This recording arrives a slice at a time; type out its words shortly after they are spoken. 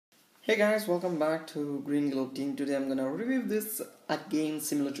Hey guys, welcome back to Green Globe Team. Today I'm gonna review this game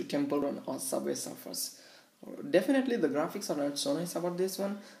similar to Temple Run or Subway Surfers. Definitely the graphics are not so nice about this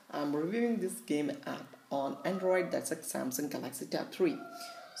one. I'm reviewing this game app on Android, that's a Samsung Galaxy Tab 3.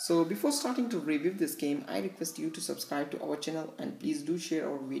 So before starting to review this game, I request you to subscribe to our channel and please do share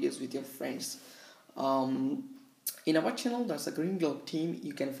our videos with your friends. In our channel, that's a Green Globe Team.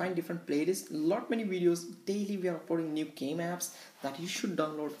 You can find different playlists, lot many videos. Daily we are uploading new game apps that you should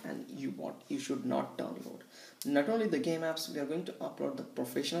download and you should not download. Not only the game apps, we are going to upload the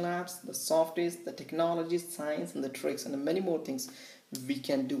professional apps, the softwares, the technology, science, and the tricks, and many more things we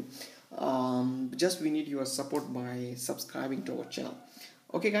can do. Just we need your support by subscribing to our channel.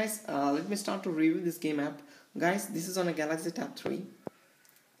 Okay, guys, let me start to review this game app. Guys, this is on a Galaxy Tab 3.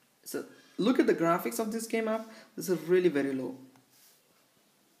 So look at the graphics of this game app. This is really very low.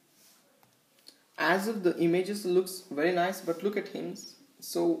 As if the images looks very nice, but look at him,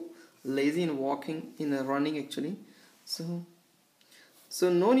 so lazy in walking, in running actually. So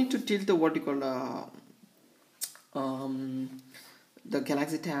no need to tilt the what you call the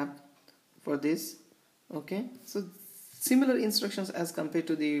Galaxy Tab for this. Okay, so similar instructions as compared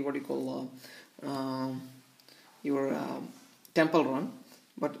to the what you call your Temple Run.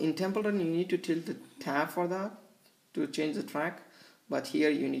 But in Temple Run you need to tilt the tab for that to change the track, but here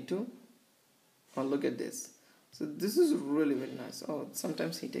you need to look at this. So this is really very nice. Oh,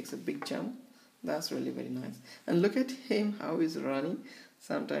 sometimes he takes a big jump. That's really very nice. And look at him how he's running.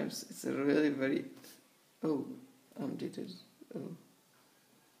 Sometimes it's really very did it. Oh,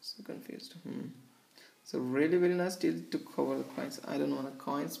 so confused. So really very nice tilt to cover the coins. I don't want the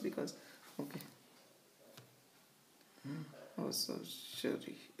coins because okay. Oh, so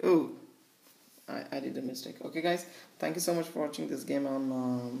sorry. Oh, I did a mistake. Okay, guys, thank you so much for watching this game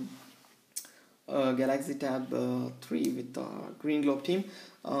on Galaxy Tab 3 with Green Globe Team.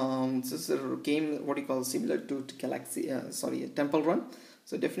 This is a game what you call similar to Galaxy, Temple Run.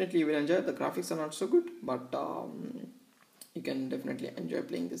 So definitely you will enjoy. The graphics are not so good, but you can definitely enjoy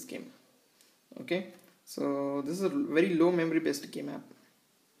playing this game. Okay, so this is a very low memory based game app.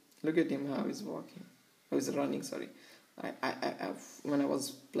 Look at him how he's walking, how he's running. Sorry. When I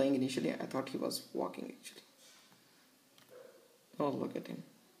was playing initially, I thought he was walking actually. Oh, look at him.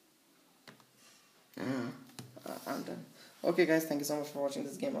 I'm done. Okay, guys, thank you so much for watching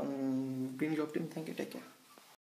this game on Green Globe Team. Thank you. Take care.